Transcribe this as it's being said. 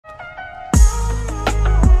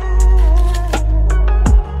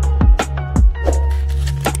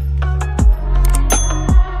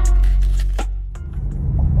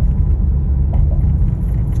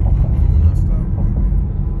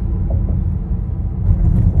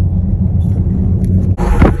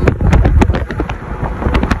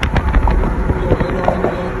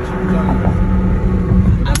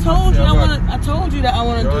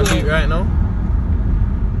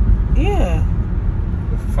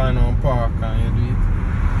find one park and you do it.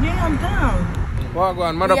 Yeah, I'm down. Well, go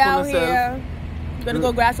on, mother We for out myself. here. Gonna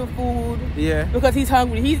go grab some food. Yeah. Because he's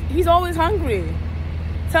hungry. He's always hungry.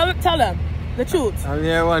 Tell him the truth. And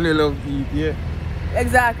yeah, one you love to eat, yeah.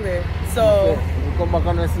 Exactly. So We come back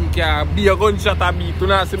and see car. Be a gunshot a beat. You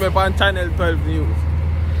know, see me on Channel 12 News.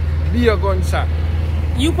 Be a gunshot.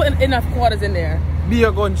 you put enough quarters in there. Be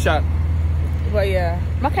a gunshot. But yeah,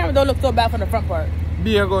 my camera don't look so bad from the front part.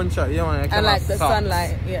 Be a gunshot, yeah man. And like the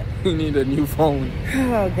sunlight, yeah. You need a new phone.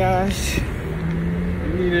 Oh gosh.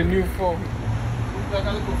 You need a new phone. Like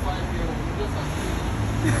a little 5-year-old.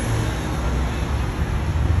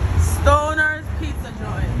 Stoner's Pizza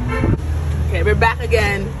Joint. Okay, we're back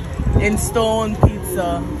again in Stone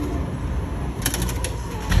Pizza.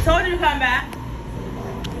 Told you to come back.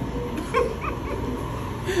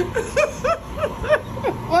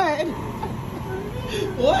 What?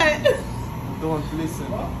 What? Don't listen.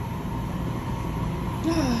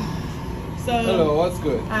 So Hello, what's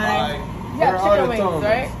good? Hi. We're Yeah, out chicken of wings, town.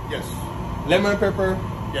 right? Yes. Lemon pepper.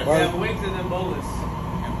 Yes. Or- Yeah, wings and then boneless.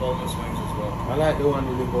 And boneless wings as well. I like the one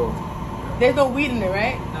with the bowl. There's no weed in it,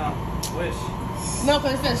 right? No. Wish. No,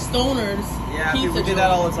 because it says Stoner's Yeah, Pizza people get Joint. that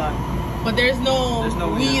all the time. But there's no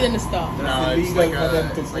weed weed in in the stuff. No, It's it's like illegal for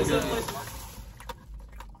them to it's like put it. a...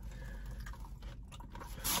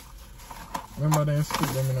 Remember them stick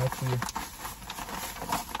them in our tea.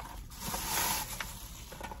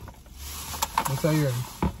 What's that here?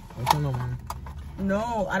 I don't know, man.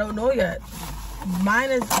 No, I don't know yet.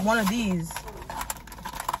 Mine is one of these.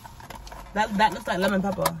 That looks like lemon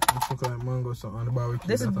pepper. This looks like mango sauce on the barbecue.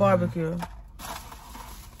 This is That's barbecue.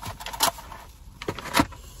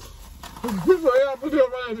 So yeah, put your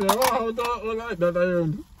mind here. Wow, don't like that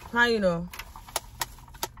iron. How you know?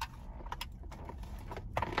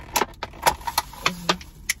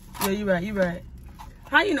 Yeah, you right, you right.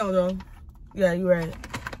 How you know though? Yeah, you right.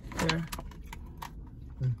 Yeah.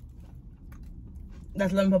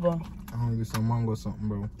 That's lemon pepper. I want to get some mango something,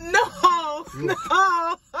 bro. No! No!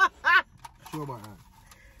 Sure about that?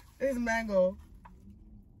 It's mango.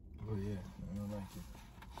 Oh yeah, I don't like it.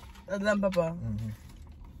 That's lemon pepper. Mm-hmm.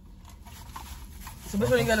 So which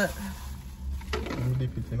one you gonna... Let me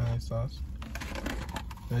dip it in ice sauce.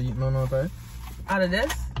 Yeah, you eat none of that? Out of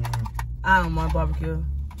this? Mm-hmm. I don't want barbecue.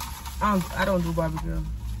 I don't do barbecue.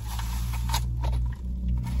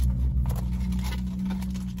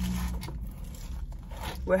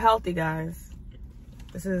 We're healthy, guys.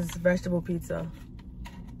 This is vegetable pizza.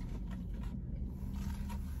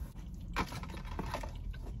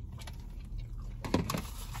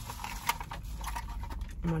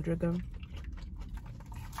 I'm gonna drink them.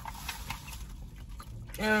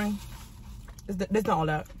 And it's not all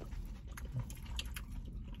that.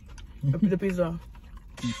 The pizza.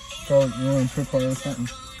 So you want to prepare something?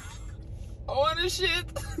 I want this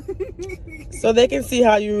shit. So they can see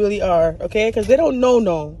how you really are, okay? Because they don't know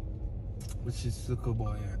no. Which is sucker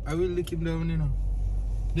boy. I will lick him down, you know.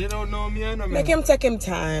 They don't know me, I know me. Make him take him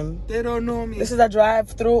time. They don't know me. This is a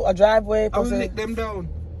drive-through, a driveway. I will lick them down.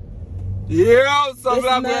 Yeah, some This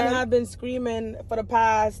black man man. have been screaming for the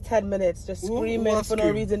past 10 minutes. Just Who screaming was for no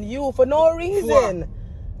screaming? reason. You, for no reason.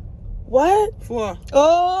 What? For?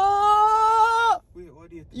 Oh! Wait, what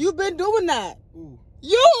do you think? You've been doing that. Ooh,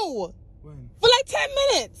 You! when? For like 10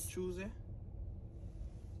 minutes. Tuesday?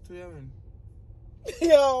 3 when?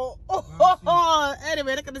 Yo. Oh,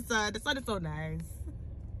 anyway, look at the sun. The sun is so nice.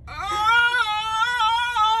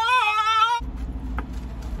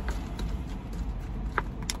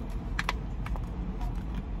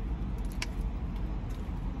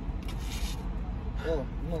 Oh,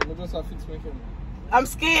 no, I just have to fix my camera. I'm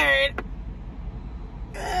scared.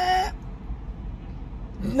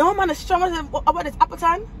 No man is strong about this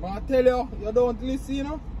Appleton. But I tell you, you don't listen, you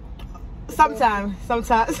know? Sometimes. Don't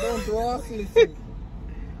want to listen.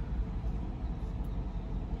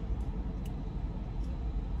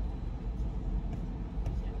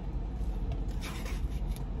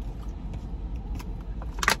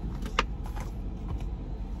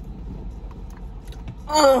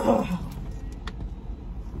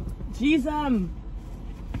 Jesus.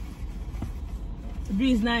 The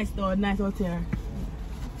breeze nice though, nice out here.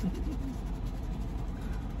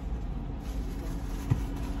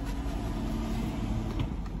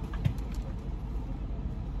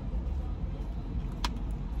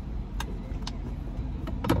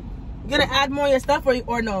 You gonna add more of your stuff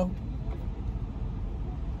or no?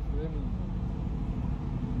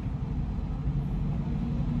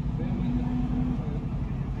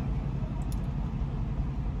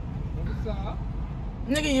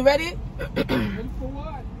 Nigga, you ready? For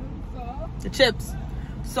what? The chips.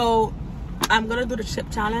 So I'm gonna do the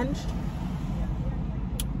chip challenge.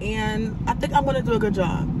 and I think I'm gonna do a good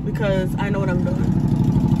job because I know what I'm doing.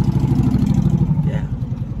 Yeah.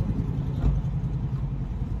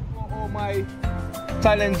 Oh, my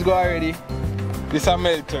challenge go already. This is a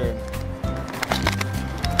Mel turn.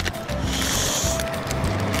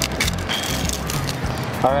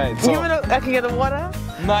 Alright, so I can get the water?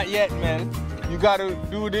 not yet, Mel. You gotta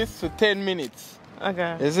do this for 10 minutes.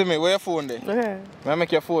 Okay. You see me? Where your phone there? Okay. I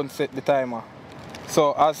make your phone set the timer.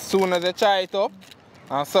 So as soon as you try it up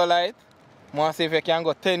and sunlight, I want to see if you can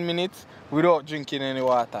go 10 minutes without drinking any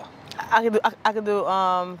water. I can do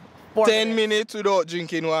 4 10 minutes without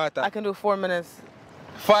drinking water. I can do 4 minutes.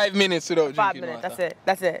 5 minutes without 5 drinking minutes. water.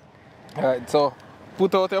 That's it. Alright, so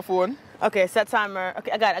put out your phone. Okay, set timer.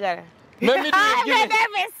 Okay, I got it. Let me do it. I'm Give me.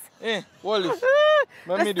 nervous. Hold this.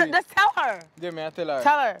 Let me do it. Just tell her. Give me, I tell her.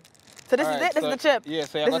 Tell her. So this is Alright, it? This is the chip? Yeah,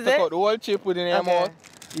 so you This got is to it? cut the whole chip within your Okay. mouth.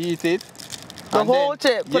 Eat it. The and whole then,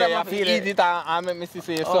 chip? Put yeah, it you on have my to feet. eat it and make me see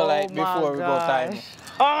so you sunlight before we go time.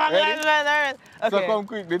 Oh my Ready? gosh, okay. So come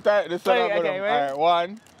quick, the sun Okay, okay, ready? Alright,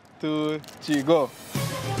 1, 2, 3, go.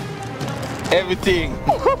 Everything.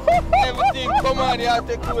 Everything, come on, you have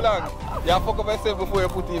to take too long. You have to fuck up yourself before you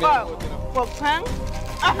put it in your mouth, you know. For pen?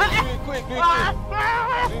 Do it quick.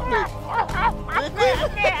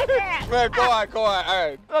 Man, go on,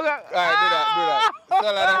 alright. Okay. Alright, do that. So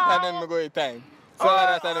like that and then we go in time. So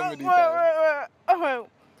like that and then we do time. Wait.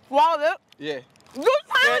 Swallow it? Yeah. Do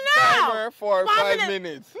timer now! Timer for 5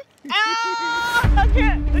 minutes. I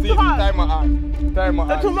can't. It's See, too hot. timer on.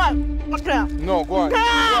 It's too much. I can't. No, go on. Go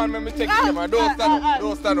on, let me take the camera. Don't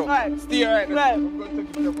stand up. Right. Stay right there. Right. I'm going to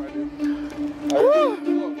take the camera then.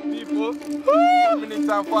 Alright, people. 4 minutes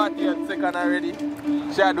and 48 seconds already.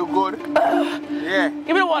 Shall I do good? Yeah. Give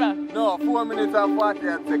me the water. No, 4 minutes and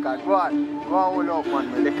 48 seconds. Go on. Go on, hold up,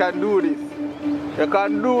 man. They can do this. You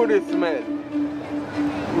can do this, man.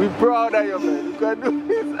 We proud of you, man. You can do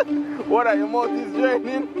this. What are your mouth is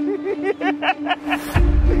draining?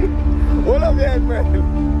 Hold up, man, man.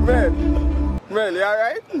 Man, you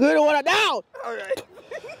alright? Give me the water down. Alright.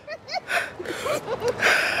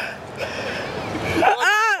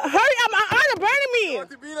 Hurry up, my eyes are burning me. Want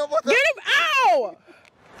the peanut butter? Get him out.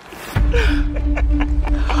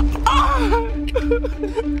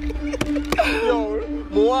 Yo,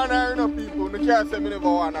 I want to iron up people. You can't say me never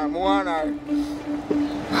want to. I want to iron.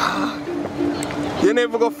 You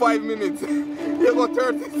never go 5 minutes. You go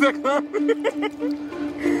 30 seconds.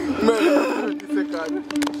 Man, 30 seconds.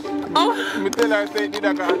 Oh. Me tell her I say it did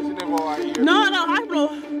a girl, she never want to hear. No, hospital.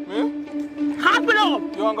 Eh? Hospital.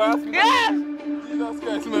 You want to go hospital? Yes. Jesus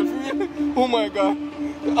Christ, man. Oh my God.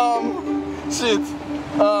 Shit.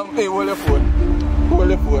 Hey, hold your phone. Hold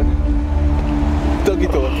your phone. Tug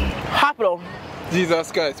it out. Hospital.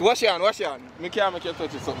 Jesus Christ. Wash your hand. Me can't make you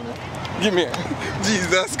touch it something. Give me.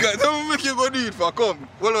 Jesus Christ. Don't make you go do it for. Come.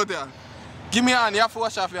 Hold out there. Give me your hand. You have to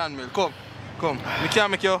wash off your hand, Mel. Come. Me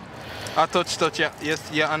can't make you touch your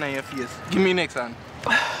hand and your face. Give me next hand.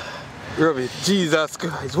 Rub it. Jesus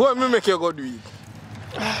Christ. Why me make you go do it?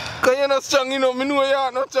 Cause you're not strong enough. Me know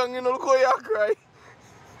you're not strong enough. Look how you cry.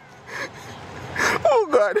 Oh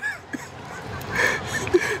God.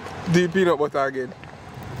 Do peanut butter again.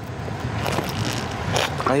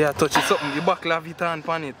 And you touch it something, you back Lavitan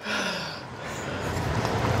pan it.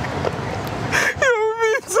 You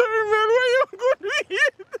mean sorry, man, why you gonna do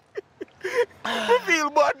it? I feel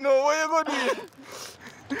bad now, why you gonna do it?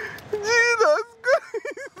 Jesus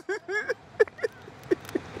Christ.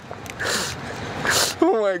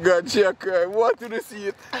 Oh my God, she a cry. What did you see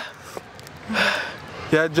it?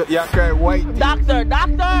 You cry white. Doctor.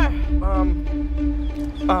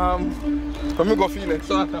 Let me go feel it.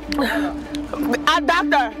 So Doctor.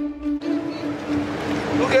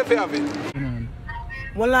 look if you have it.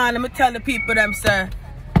 Well, let me tell the people them, sir.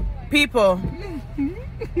 People.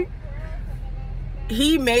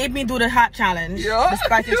 He made me do the hot challenge. Yeah. The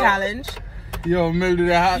spicy challenge. Yo, Mel do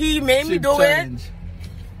the hot He made me chip do challenge. it.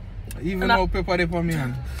 Even And no pepper they for me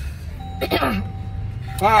hand. Cream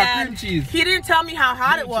And cheese. he didn't tell me how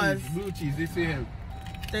hot it was. Blue cheese, this will help.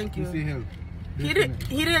 Thank This will you. help. He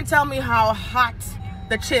didn't tell me how hot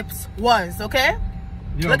the chips was, okay?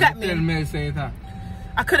 Yo, Look at me. Tell Mel say it hot.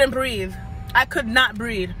 I couldn't breathe. I could not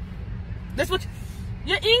breathe. This what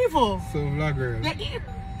you're evil. So vlogger. You're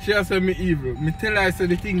evil. She also me evil. Me tell her I said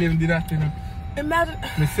the thing them did that, you know. Imagine.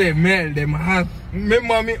 Me say Mel them hot.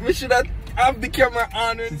 Remember me should have the camera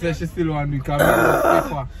on. She said she still want to do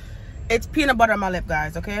because It's peanut butter on my lip,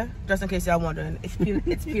 guys, okay? Just in case y'all wondering.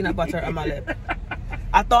 It's peanut butter on my lip.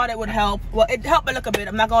 I thought it would help. Well, it helped a little bit,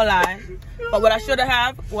 I'm not gonna lie. But what I should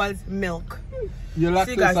have was milk. You're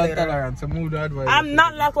See you guys lactose later. intolerant, so move the advice. I'm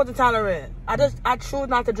not lactose intolerant. I choose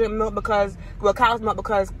not to drink milk because, well, cow's milk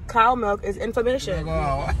because cow milk is inflammation.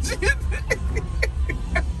 Watch it.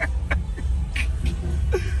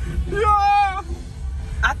 Yo!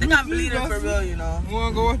 I think I'm bleeding for real, you know. You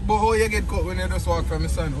wanna go? But how you get caught when you just walk from the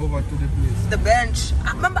sun over to the place? The bench.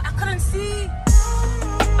 I remember I couldn't see.